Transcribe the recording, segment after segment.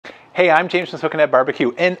Hey, I'm James from Smoking Ed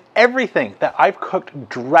Barbecue, and everything that I've cooked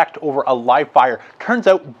direct over a live fire turns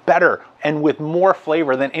out better and with more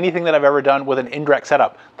flavor than anything that I've ever done with an indirect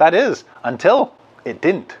setup. That is, until it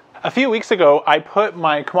didn't. A few weeks ago, I put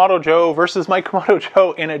my Kamado Joe versus my Kamado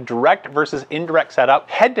Joe in a direct versus indirect setup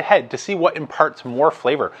head to head to see what imparts more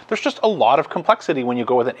flavor. There's just a lot of complexity when you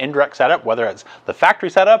go with an indirect setup, whether it's the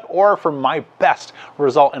factory setup or for my best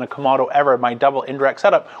result in a Kamado ever, my double indirect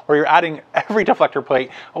setup, where you're adding every deflector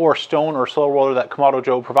plate or stone or slow roller that Kamado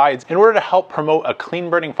Joe provides in order to help promote a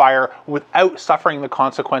clean burning fire without suffering the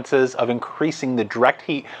consequences of increasing the direct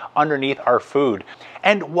heat underneath our food.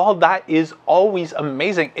 And while that is always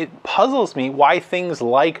amazing, it puzzles me why things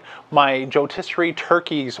like my JoeTisserie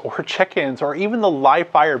turkeys or chickens or even the live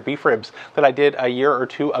fire beef ribs that I did a year or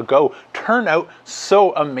two ago turn out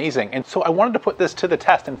so amazing. And so I wanted to put this to the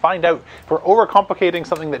test and find out if we're overcomplicating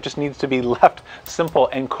something that just needs to be left simple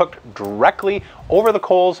and cooked directly over the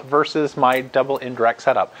coals versus my double indirect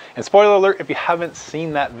setup. And spoiler alert, if you haven't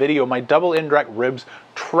seen that video, my double indirect ribs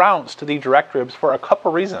trounced the direct ribs for a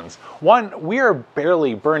couple reasons. One, we are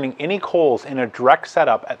barely burning any coals in a direct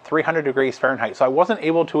setup at 300 degrees Fahrenheit, so I wasn't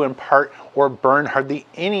able to impart or burn hardly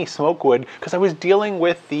any smoke wood because I was dealing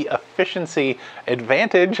with the efficiency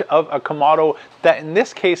advantage of a Kamado that in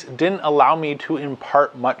this case didn't allow me to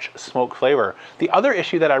impart much smoke flavor. The other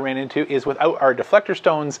issue that I ran into is without our deflector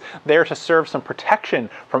stones there to serve some protection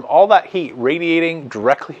from all that heat radiating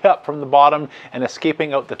directly up from the bottom and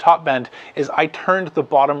escaping out the top vent, is I turned the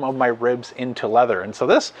bottom of my ribs into leather. And so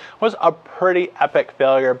this was a pretty epic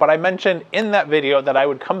failure, but I mentioned in that video that I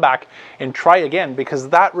would come back and try again because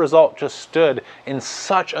that result just stood in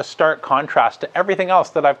such a stark contrast to everything else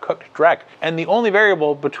that I've cooked direct. And the only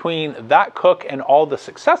variable between that cook and all the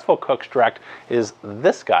successful cooks direct is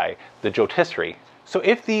this guy, the JoeTisserie. So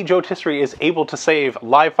if the JoeTisserie is able to save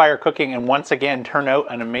live fire cooking and once again turn out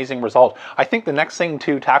an amazing result, I think the next thing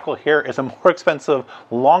to tackle here is a more expensive,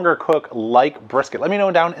 longer cook like brisket. Let me know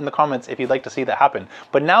down in the comments if you'd like to see that happen.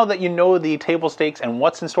 But now that you know the table stakes and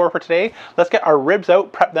what's in store for today, let's get our ribs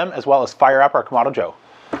out, prep them, as well as fire up our Kamado Joe.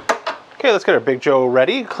 Okay, let's get our Big Joe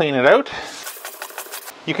ready, clean it out.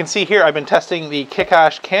 You can see here I've been testing the kick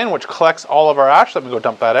ash can, which collects all of our ash. Let me go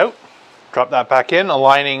dump that out. Drop that back in,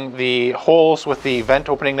 aligning the holes with the vent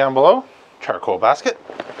opening down below. Charcoal basket.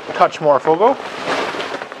 Touch more Fogo.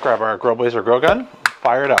 Grab our Grill Blazer grill gun.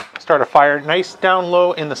 Fire it up. Start a fire nice down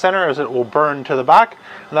low in the center as it will burn to the back,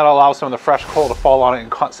 and that'll allow some of the fresh coal to fall on it and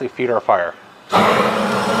constantly feed our fire.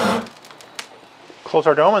 Close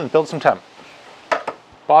our dome and build some temp.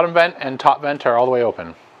 Bottom vent and top vent are all the way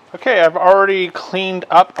open. Okay, I've already cleaned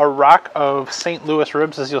up a rack of St. Louis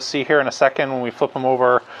ribs, as you'll see here in a second when we flip them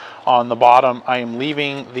over on the bottom. I am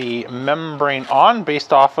leaving the membrane on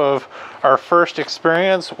based off of our first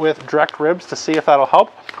experience with direct ribs to see if that'll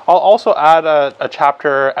help. I'll also add a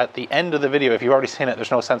chapter at the end of the video. If you've already seen it,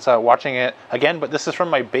 there's no sense watching it again, but this is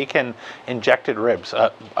from my bacon injected ribs.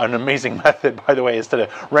 An amazing method, by the way, is to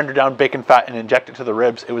render down bacon fat and inject it to the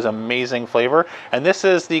ribs. It was amazing flavor. And this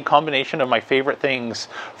is the combination of my favorite things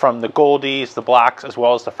from the Goldies, the Blacks, as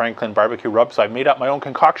well as the Franklin barbecue rub. So I've made up my own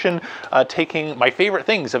concoction, taking my favorite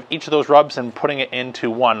things of each of those rubs and putting it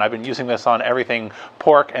into one. I've been using this on everything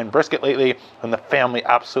pork and brisket lately, and the family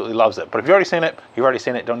absolutely loves it. But if you've already seen it, you've already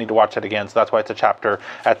seen it. Don't need to watch it again. So that's why it's a chapter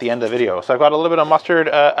at the end of the video. So I've got a little bit of mustard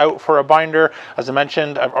out for a binder. As I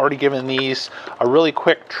mentioned, I've already given these a really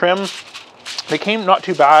quick trim. They came not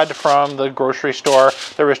too bad from the grocery store.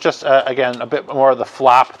 There was just, again, a bit more of the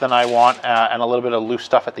flap than I want and a little bit of loose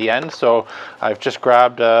stuff at the end. So I've just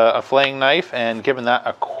grabbed a filleting knife and given that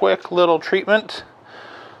a quick little treatment.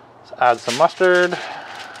 Let's add some mustard,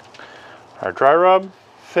 our dry rub.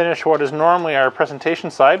 Finish what is normally our presentation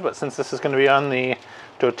side, but since this is going to be on the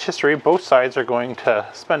JoeTisserie, both sides are going to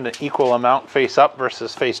spend an equal amount face up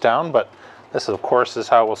versus face down, but this of course is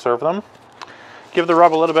how we'll serve them. Give the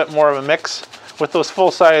rub a little bit more of a mix. With those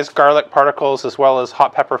full-size garlic particles as well as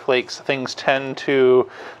hot pepper flakes, things tend to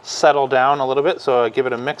settle down a little bit, so I give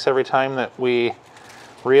it a mix every time that we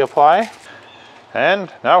reapply.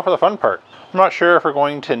 And now for the fun part. I'm not sure if we're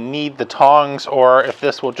going to need the tongs or if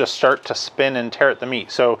this will just start to spin and tear at the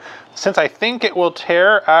meat. So since I think it will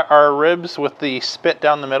tear at our ribs with the spit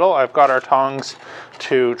down the middle, I've got our tongs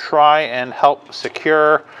to try and help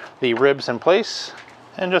secure the ribs in place.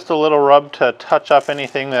 And just a little rub to touch up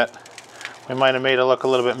anything that we might have made it look a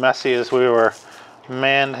little bit messy as we were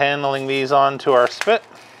manhandling these onto our spit.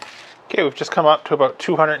 Okay, we've just come up to about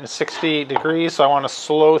 260 degrees, so I want to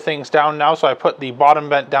slow things down now. So I put the bottom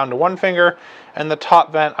vent down to 1 finger, and the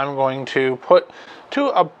top vent I'm going to put to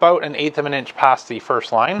about 1/8 of an inch past the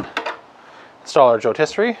first line. Install our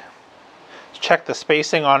JoeTisserie. check the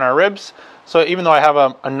spacing on our ribs. So even though I have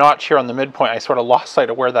a notch here on the midpoint, I sort of lost sight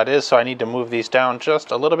of where that is, so I need to move these down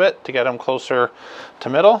just a little bit to get them closer to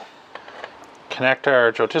middle. Connect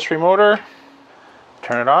our Joe-Tisserie motor,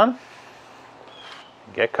 turn it on,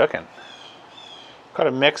 get cooking. Got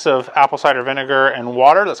a mix of apple cider vinegar and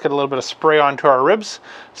water. Let's get a little bit of spray onto our ribs,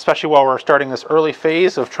 especially while we're starting this early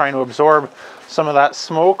phase of trying to absorb some of that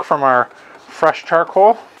smoke from our fresh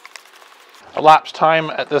charcoal. Elapsed time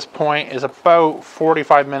at this point is about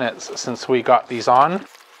 45 minutes since we got these on.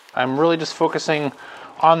 I'm really just focusing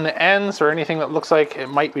on the ends or anything that looks like it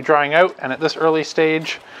might be drying out, and at this early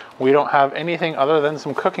stage we don't have anything other than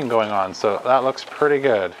some cooking going on, so that looks pretty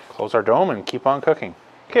good. Close our dome and keep on cooking.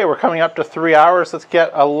 Okay, we're coming up to 3 hours. Let's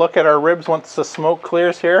get a look at our ribs once the smoke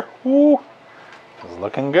clears here. Woo, it's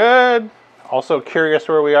looking good. Also curious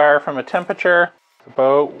where we are from a temperature.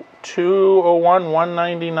 About 201,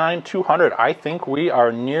 199, 200. I think we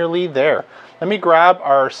are nearly there. Let me grab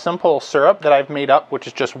our simple syrup that I've made up, which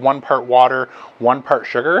is just 1 part water, 1 part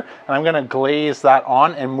sugar, and I'm gonna glaze that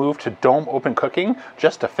on and move to dome open cooking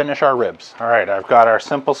just to finish our ribs. All right, I've got our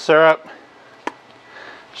simple syrup.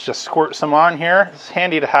 Let's just squirt some on here. It's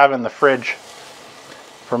handy to have in the fridge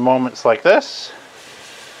for moments like this.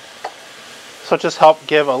 So just help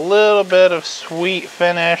give a little bit of sweet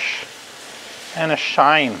finish and a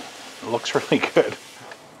shine. It looks really good.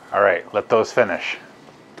 All right, let those finish.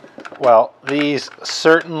 Well, these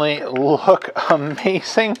certainly look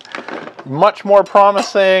amazing. Much more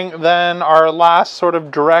promising than our last sort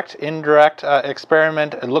of direct, indirect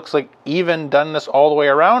experiment. It looks like even done this all the way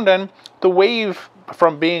around, and the wave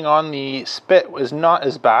from being on the spit was not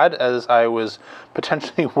as bad as I was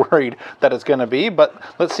potentially worried that it's gonna be, but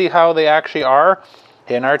let's see how they actually are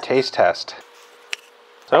in our taste test.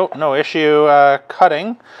 So no issue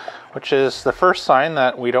cutting, which is the first sign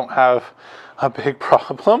that we don't have a big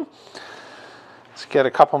problem. Let's get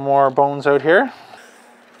a couple more bones out here.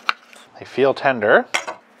 They feel tender.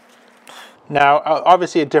 Now,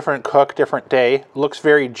 obviously a different cook, different day. Looks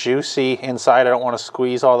very juicy inside. I don't want to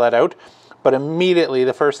squeeze all that out. But immediately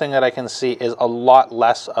the first thing that I can see is a lot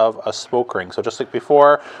less of a smoke ring. So just like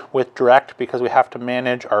before with direct, because we have to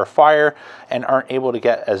manage our fire and aren't able to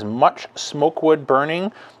get as much smoke wood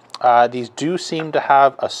burning, these do seem to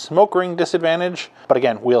have a smoke ring disadvantage. But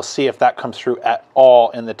again, we'll see if that comes through at all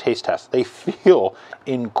in the taste test. They feel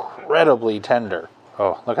incredibly tender.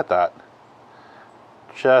 Oh, look at that.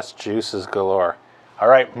 Just juices galore. All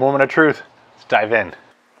right, moment of truth. Let's dive in.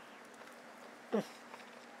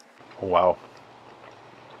 Wow.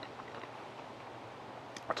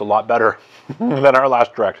 That's a lot better than our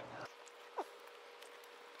last direct.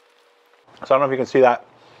 So I don't know if you can see that,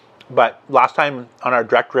 but last time on our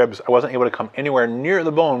direct ribs, I wasn't able to come anywhere near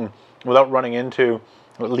the bone without running into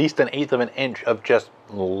at least 1/8 of an inch of just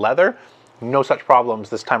leather. No such problems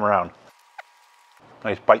this time around.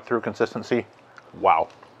 Nice bite through consistency. Wow.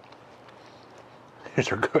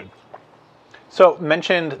 These are good. So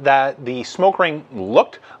mentioned that the smoke ring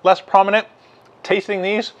looked less prominent. Tasting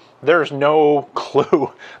these, there's no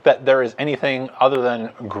clue that there is anything other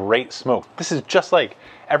than great smoke. This is just like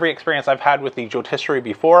every experience I've had with the Joe-Tisserie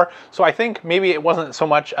before. So I think maybe it wasn't so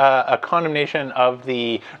much a condemnation of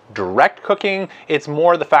the direct cooking. It's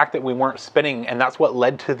more the fact that we weren't spinning, and that's what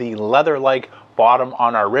led to the leather-like bottom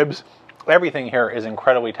on our ribs. Everything here is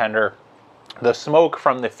incredibly tender. The smoke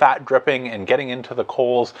from the fat dripping and getting into the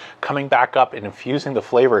coals, coming back up and infusing the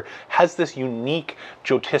flavor, has this unique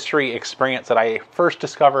Joe-Tisserie experience that I first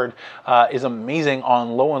discovered is amazing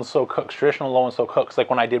on low and slow cooks, traditional low and slow cooks,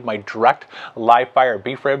 like when I did my direct live fire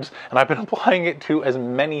beef ribs, and I've been applying it to as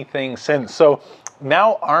many things since. So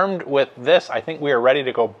now armed with this, I think we are ready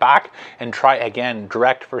to go back and try again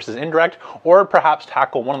direct versus indirect, or perhaps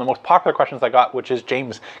tackle one of the most popular questions I got, which is,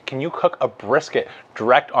 James, can you cook a brisket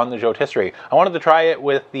direct on the Joe-Tisserie? I wanted to try it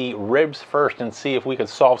with the ribs first and see if we could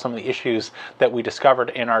solve some of the issues that we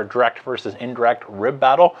discovered in our direct versus indirect rib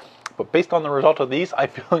battle. But based on the result of these, I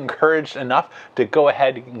feel encouraged enough to go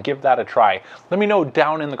ahead and give that a try. Let me know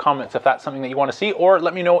down in the comments if that's something that you want to see, or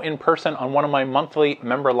let me know in person on one of my monthly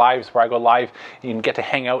member lives where I go live and get to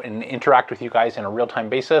hang out and interact with you guys in a real-time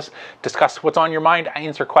basis, discuss what's on your mind,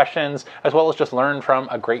 answer questions, as well as just learn from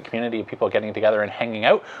a great community of people getting together and hanging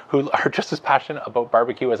out who are just as passionate about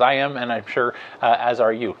barbecue as I am, and I'm sure as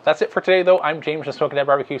are you. That's it for today, though. I'm James from Smoking Dead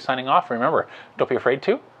Barbecue signing off. Remember, don't be afraid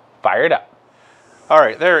to fire it up. All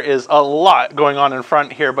right, there is a lot going on in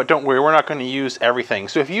front here, but don't worry, we're not going to use everything.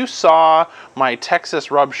 So if you saw my Texas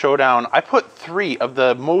Rub Showdown, I put 3 of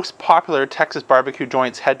the most popular Texas barbecue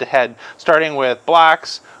joints head to head, starting with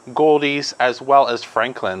Blacks, Goldies, as well as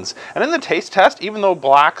Franklin's. And in the taste test, even though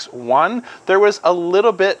Blacks won, there was a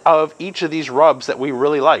little bit of each of these rubs that we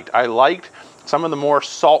really liked. I liked some of the more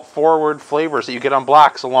salt forward flavors that you get on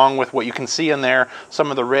Blacks, along with what you can see in there,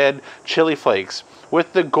 some of the red chili flakes.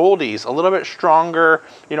 With the Goldies, a little bit stronger,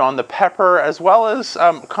 you know, on the pepper, as well as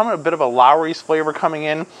kind of a bit of a Lowry's flavor coming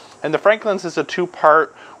in. And the Franklin's is a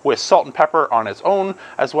 2-part with salt and pepper on its own,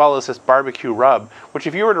 as well as this barbecue rub, which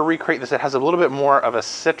if you were to recreate this, it has a little bit more of a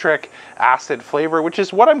citric acid flavor, which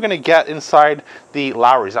is what I'm gonna get inside the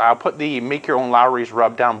Lowry's. I'll put the make your own Lowry's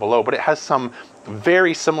rub down below, but it has some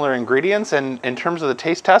very similar ingredients, and in terms of the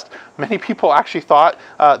taste test, many people actually thought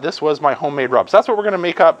this was my homemade rub. So that's what we're gonna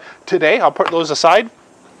make up today. I'll put those aside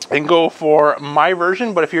and go for my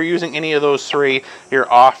version, but if you're using any of those 3,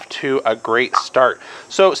 you're off to a great start.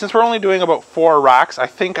 So since we're only doing about 4 racks, I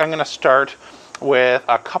think I'm gonna start with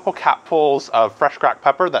a couple capfuls of fresh cracked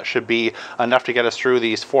pepper. That should be enough to get us through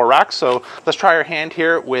these 4 racks. So let's try our hand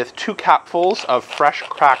here with 2 capfuls of fresh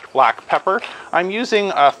cracked black pepper. I'm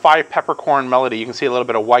using a 5 peppercorn melody. You can see a little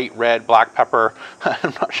bit of white, red, black pepper.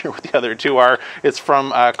 I'm not sure what the other 2 are. It's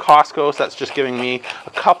from Costco, so that's just giving me a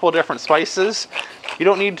couple different spices. You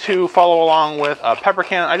don't need to follow along with a pepper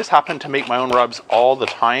can. I just happen to make my own rubs all the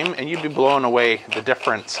time, and you'd be blown away the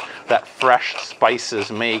difference that fresh spices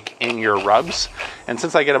make in your rubs. And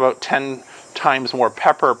since I get about 10 times more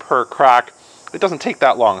pepper per crack, it doesn't take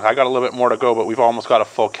that long. I got a little bit more to go, but we've almost got a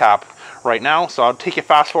full cap right now. So I'll take you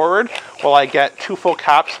fast forward while I get 2 full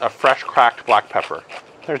caps of fresh cracked black pepper.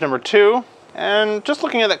 There's number 2. And just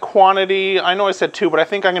looking at that quantity, I know I said 2, but I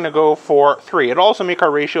think I'm going to go for 3. It'll also make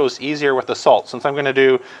our ratios easier with the salt, since I'm going to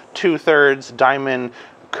do 2/3 Diamond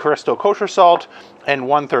Crystal Kosher salt and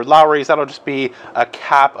 1/3 Lowry's. That'll just be a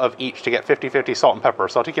cap of each to get 50-50 salt and pepper.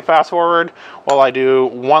 So I'll take you fast forward while I do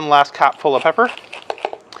 1 last cap full of pepper.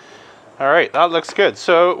 All right, that looks good.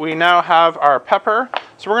 So we now have our pepper.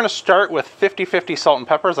 So we're going to start with 50-50 salt and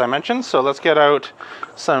pepper, as I mentioned. So let's get out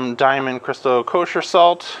some Diamond Crystal Kosher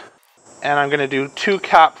salt. And I'm going to do 2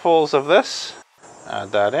 capfuls of this.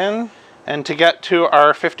 Add that in. And to get to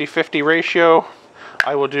our 50-50 ratio,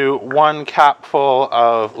 I will do 1 capful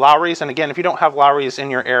of Lowry's. And again, if you don't have Lowry's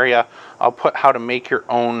in your area, I'll put how to make your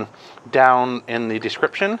own down in the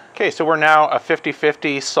description. Okay, so we're now a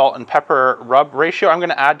 50-50 salt and pepper rub ratio. I'm going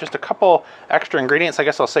to add just a couple extra ingredients. I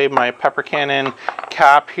guess I'll save my pepper cannon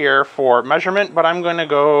cap here for measurement, but I'm going to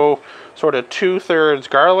go sort of 2/3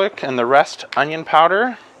 garlic and the rest onion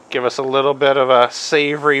powder. Give us a little bit of a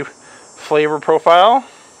savory flavor profile.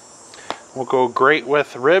 Will go great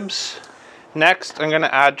with ribs. Next, I'm going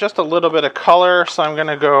to add just a little bit of color, so I'm going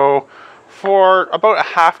to go for about a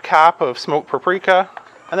 1/2 cap of smoked paprika,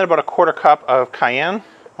 and then about a 1/4 cup of cayenne.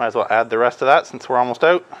 Might as well add the rest of that since we're almost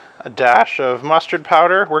out. A dash of mustard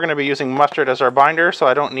powder. We're going to be using mustard as our binder, so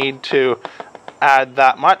I don't need to add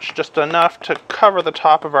that much, just enough to cover the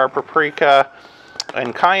top of our paprika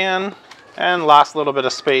and cayenne. And last little bit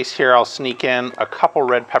of space here, I'll sneak in a couple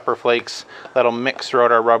red pepper flakes that'll mix throughout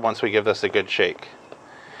our rub once we give this a good shake.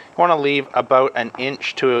 You want to leave about 1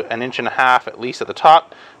 inch to 1.5 inches at least at the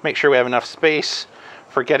top. Make sure we have enough space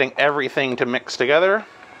for getting everything to mix together.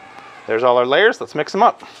 There's all our layers. Let's mix them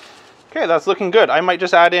up. Okay, that's looking good. I might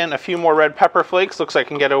just add in a few more red pepper flakes. Looks like I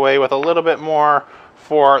can get away with a little bit more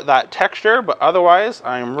for that texture, but otherwise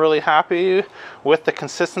I'm really happy with the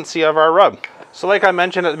consistency of our rub. So like I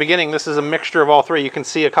mentioned at the beginning, this is a mixture of all 3. You can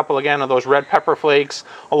see a couple again of those red pepper flakes,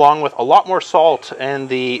 along with a lot more salt in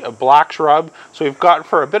the Blacks rub. So we've got,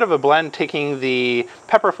 for a bit of a blend, taking the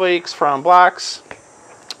pepper flakes from Blacks.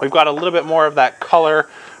 We've got a little bit more of that color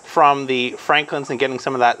from the Franklin's and getting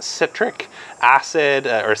some of that citric acid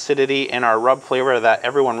or acidity in our rub flavor that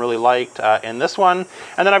everyone really liked in this one.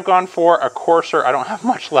 And then I've gone for a coarser, I don't have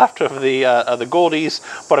much left of the Goldies,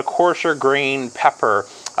 but a coarser grain pepper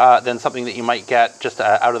than something that you might get just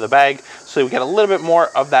out of the bag. So we get a little bit more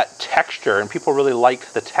of that texture, and people really like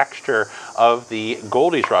the texture of the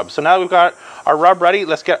Goldies rub. So now we've got our rub ready.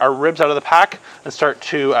 Let's get our ribs out of the pack and start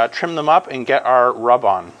to trim them up and get our rub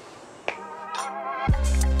on.